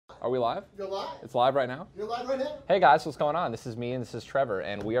Are we live? You're live. It's live right now? You're live right now. Hey guys, what's going on? This is me and this is Trevor,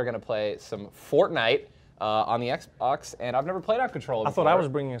 and we are going to play some Fortnite on the Xbox, and I've never played on controller before. I thought I was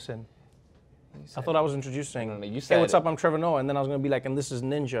bringing us in. I thought I was introducing. No, you said, hey, what's up? I'm Trevor Noah, and then I was going to be like, and this is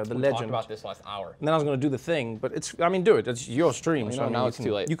Ninja, the legend. We talked about this last hour. And then I was going to do the thing, but it's, I mean, do it. It's your stream. Well, so I mean, now it's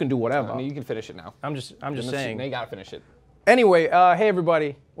too late. You can do whatever. I mean, you can finish it now. I'm just saying. Now you got to finish it. Anyway, hey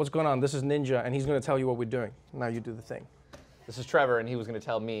everybody, what's going on? This is Ninja, and he's going to tell you what we're doing. Now you do the thing. This is Trevor, and he was going to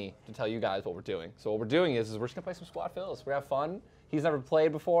tell me to tell you guys what we're doing. So what we're doing is we're just going to play some squad fills. We're going to have fun. He's never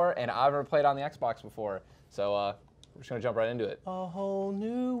played before, and I've never played on the Xbox before. So we're just going to jump right into it. A whole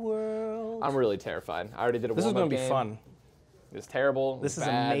new world. I'm really terrified. I already did a This is warm-up going to be fun. It's terrible. This is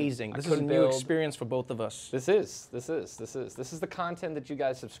bad. amazing. This is a couldn't new build. experience for both of us. This is the content that you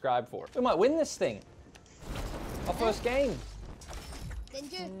guys subscribe for. We might win this thing. Our first game.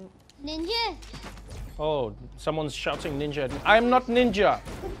 Ninja. Oh, someone's shouting Ninja at me. I am not Ninja.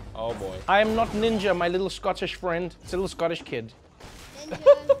 Oh boy. I am not Ninja, my little Scottish friend. It's a little Scottish kid.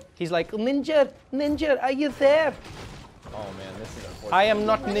 Ninja. He's like, Ninja, Ninja, are you there? Oh man, this is unfortunate. I am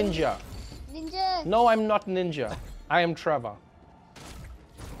not Ninja. Ninja. No, I'm not Ninja. I am Trevor.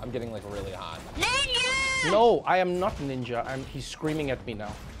 I'm getting like really hot. Ninja. No, I am not Ninja. He's screaming at me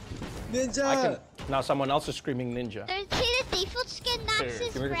now. Ninja. Now someone else is screaming Ninja. Don't see the default skin. That's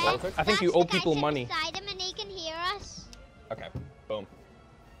his Can we friend. real quick? I think you owe people money. Beside him and he can hear us. Okay, boom.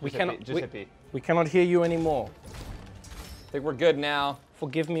 We Just cannot. hit P. Just hit P. We cannot hear you anymore. I think we're good now.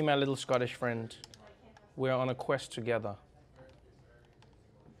 Forgive me, my little Scottish friend. We're on a quest together.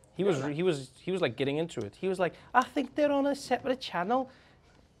 He was like getting into it. He was like, I think they're on a separate channel.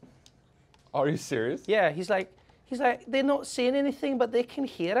 Are you serious? Yeah, he's like, they're not saying anything, but they can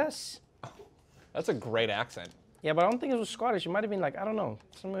hear us. That's a great accent. Yeah, but I don't think it was Scottish. It might have been like, I don't know,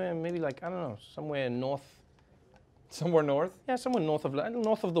 somewhere maybe like, I don't know, somewhere north. Somewhere north? Yeah, somewhere north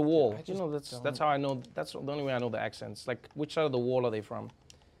of the wall. I You know, just that's how I know. That's the only way I know the accents. Like, which side of the wall are they from?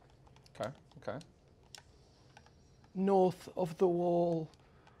 Okay, okay. North of the wall.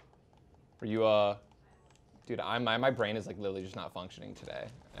 Are you dude? My brain is like literally just not functioning today,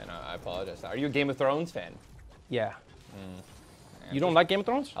 and I apologize. Are you a Game of Thrones fan? Yeah. You don't like Game of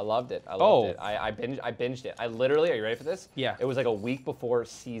Thrones? I loved it. I loved it. I binged it. I literally, are you ready for this? Yeah. It was like a week before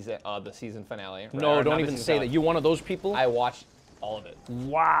the season finale. Right? No, Or don't not the even season say finale. that. You're one of those people? I watched all of it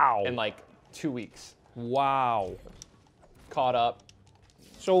Wow. in like 2 weeks. Wow. Caught up.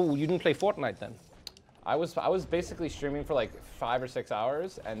 So you didn't play Fortnite then? I was basically streaming for like 5 or 6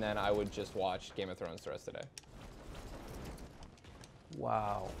 hours, and then I would just watch Game of Thrones the rest of the day.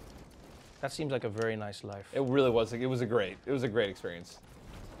 Wow. That seems like a very nice life. It really was. It was a great experience.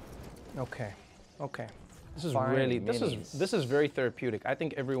 Okay. Okay. This is Fine really minis. this is very therapeutic. I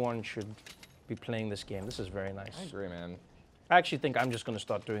think everyone should be playing this game. This is very nice. I agree, man. I actually think I'm just going to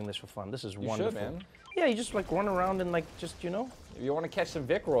start doing this for fun. This is wonderful. Should, man. Yeah, you just like run around and like just, you know, If you want to catch some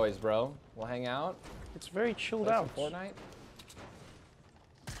Vic Roys, bro, we'll hang out. it's very chilled Play out. some Fortnite.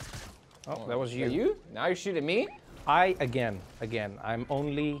 Oh, that was Is you. that you? Now you're shooting me? Again, I'm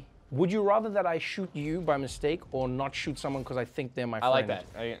only. Would you rather that I shoot you by mistake or not shoot someone because I think they're my friend? I like that.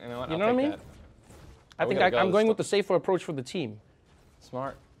 You know what? You I'll know what I take mean? that. I Oh, we think gotta go. I'm going with the safer approach for the team.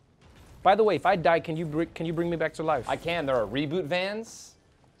 Smart. By the way, if I die, can you bring me back to life? I can. There are reboot vans,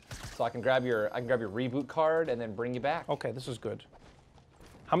 so I can grab your reboot card and then bring you back. Okay, this is good.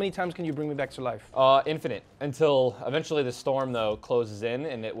 How many times can you bring me back to life? Infinite until eventually the storm though closes in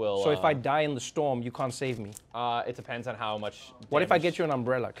and it will. So if I die in the storm, you can't save me. It depends on how much. What if I damage. get you an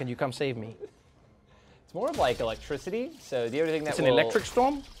umbrella? Can you come save me? It's more of like electricity. So the other thing that It's an electric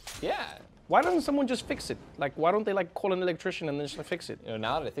storm? Yeah. Why doesn't someone just fix it? Like, why don't they like call an electrician and then just fix it? You know,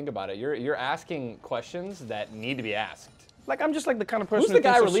 now that I think about it, you're asking questions that need to be asked. Like, I'm just like the kind of person Who's the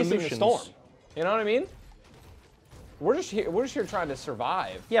who thinks guy of releasing solutions. the storm? You know what I mean? We're just here trying to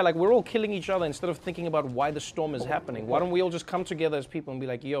survive. Yeah, like we're all killing each other instead of thinking about why the storm is happening. Why don't we all just come together as people and be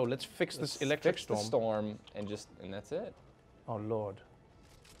like, yo, let's fix this electric Fix storm. the storm and that's it. Oh, Lord.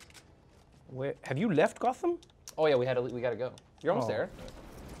 Have you left Gotham? Oh yeah, we gotta go. You're almost Oh. there.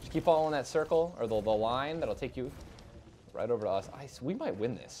 Just keep following that circle or the line that'll take you right over to us. We might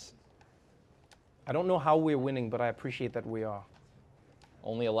win this. I don't know how we're winning, but I appreciate that we are.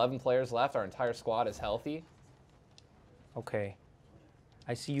 Only 11 players left. Our entire squad is healthy. Okay.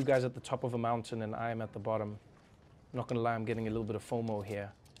 I see you guys at the top of a mountain and I am at the bottom. Not gonna lie, I'm getting a little bit of FOMO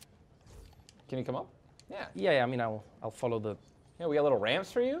here. Can you come up? Yeah. Yeah, I mean, I'll follow the... Yeah, we got little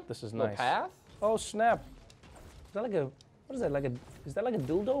ramps for you. This is little nice. path. Oh, snap. Is that like a... What is that? Is that like a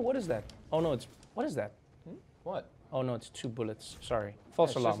dildo? What is that? Oh, no, what is that? What? Oh, no, it's 2 bullets. Sorry.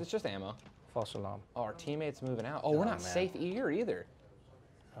 False alarm. It's just ammo. False alarm. Oh, our teammate's moving out. Oh, we're not man. safe here either.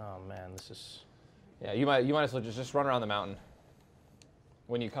 Oh man, this is. Yeah, you might as well just run around the mountain.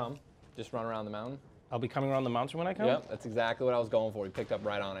 When you come, just run around the mountain. I'll be coming around the mountain when I come? Yep, that's exactly what I was going for. You picked up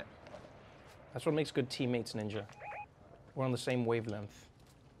right on it. That's what makes good teammates, Ninja. We're on the same wavelength.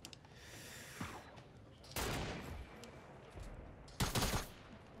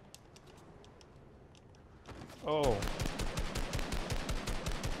 Oh.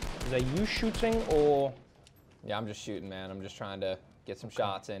 Is that you shooting or? Yeah, I'm just shooting, man. I'm just trying to get some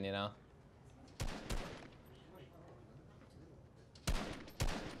shots in, you know? Oh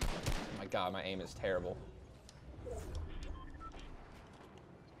my God, my aim is terrible.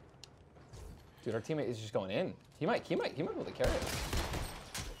 Dude, our teammate is just going in. He might be able to carry it.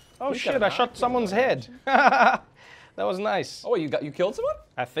 Oh He's got shit, a I shot knock. someone's head. That was nice. Oh, you killed someone?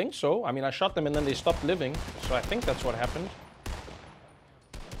 I think so. I mean, I shot them and then they stopped living. So I think that's what happened.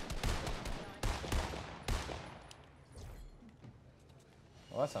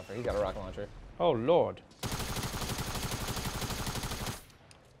 Well, that's not fair. He got a rocket launcher. Oh, Lord.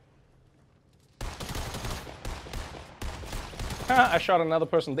 I shot another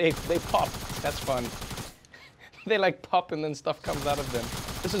person. They pop. That's fun. They like pop and then stuff comes out of them.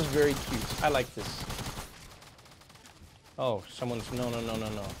 This is very cute. I like this. Oh, someone's... No.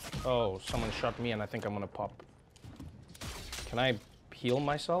 Oh, someone shot me and I think I'm gonna pop. Can I heal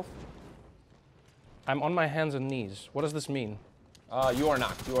myself? I'm on my hands and knees. What does this mean? You are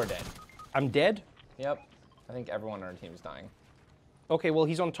knocked. You are dead. I'm dead? Yep. I think everyone on our team is dying. Okay, well,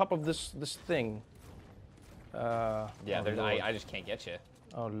 he's on top of this thing. Yeah, oh, I just can't get you.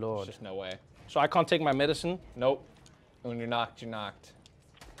 Oh, Lord. There's just no way. So I can't take my medicine? Nope. When you're knocked, you're knocked.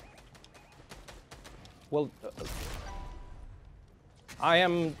 Well, I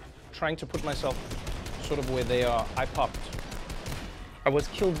am trying to put myself sort of where they are. I popped. I was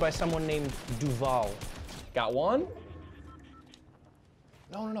killed by someone named Duval. Got one?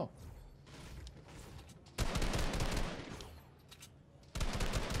 No.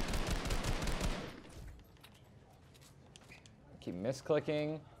 Keep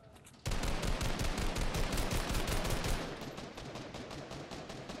misclicking.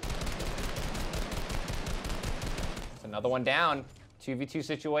 It's another one down. 2v2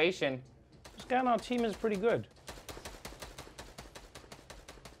 situation. This guy on our team is pretty good.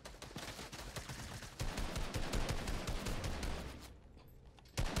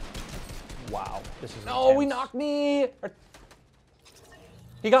 Wow, this is No, he intense. knocked me.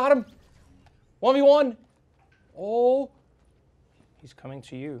 He got him. 1v1. Oh. He's coming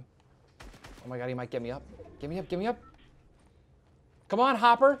to you. Oh my God, he might get me up. Get me up. Come on,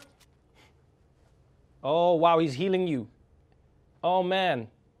 Hopper. Oh, wow, he's healing you. Oh, man.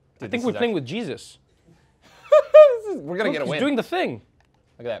 Dude, I think we're playing with Jesus. We're gonna get a He's win. doing the thing.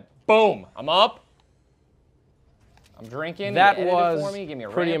 Look at that. Boom. I'm up. I'm drinking. That He edited was for me. Give me a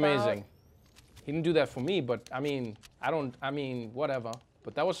pretty ramp out. amazing. He didn't do that for me, but I mean, whatever.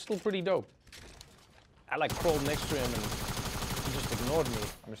 But that was still pretty dope. I like crawled next to him and he just ignored me.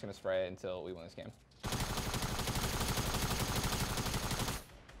 I'm just gonna spray it until we win this game.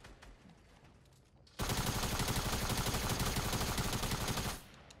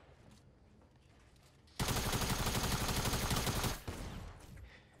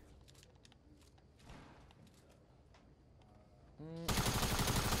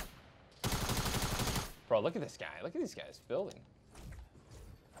 Bro, look at this guy. Look at these guys building.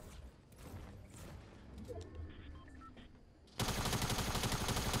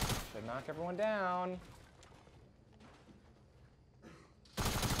 Should knock everyone down.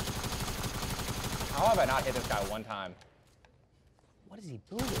 How have I not hit this guy one time? What is he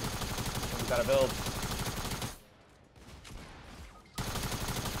building? He's gotta build.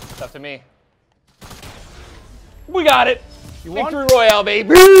 It's up to me. We got it! You won? Victory Royale, baby!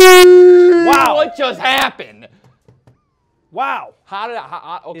 Wow! What just happened? Wow! How did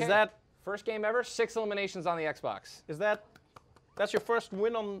I, okay. Is that First game ever, 6 eliminations on the Xbox. that's your first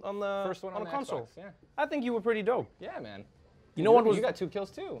win on the First one on the the console? Xbox, yeah. I think you were pretty dope. Yeah, man. You know what was? You got 2 kills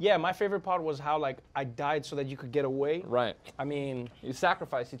too. Yeah, my favorite part was how like I died so that you could get away. Right. I mean, You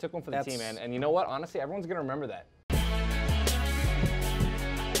sacrificed. You took one for the team, That's- and you know what? Honestly, everyone's gonna remember that.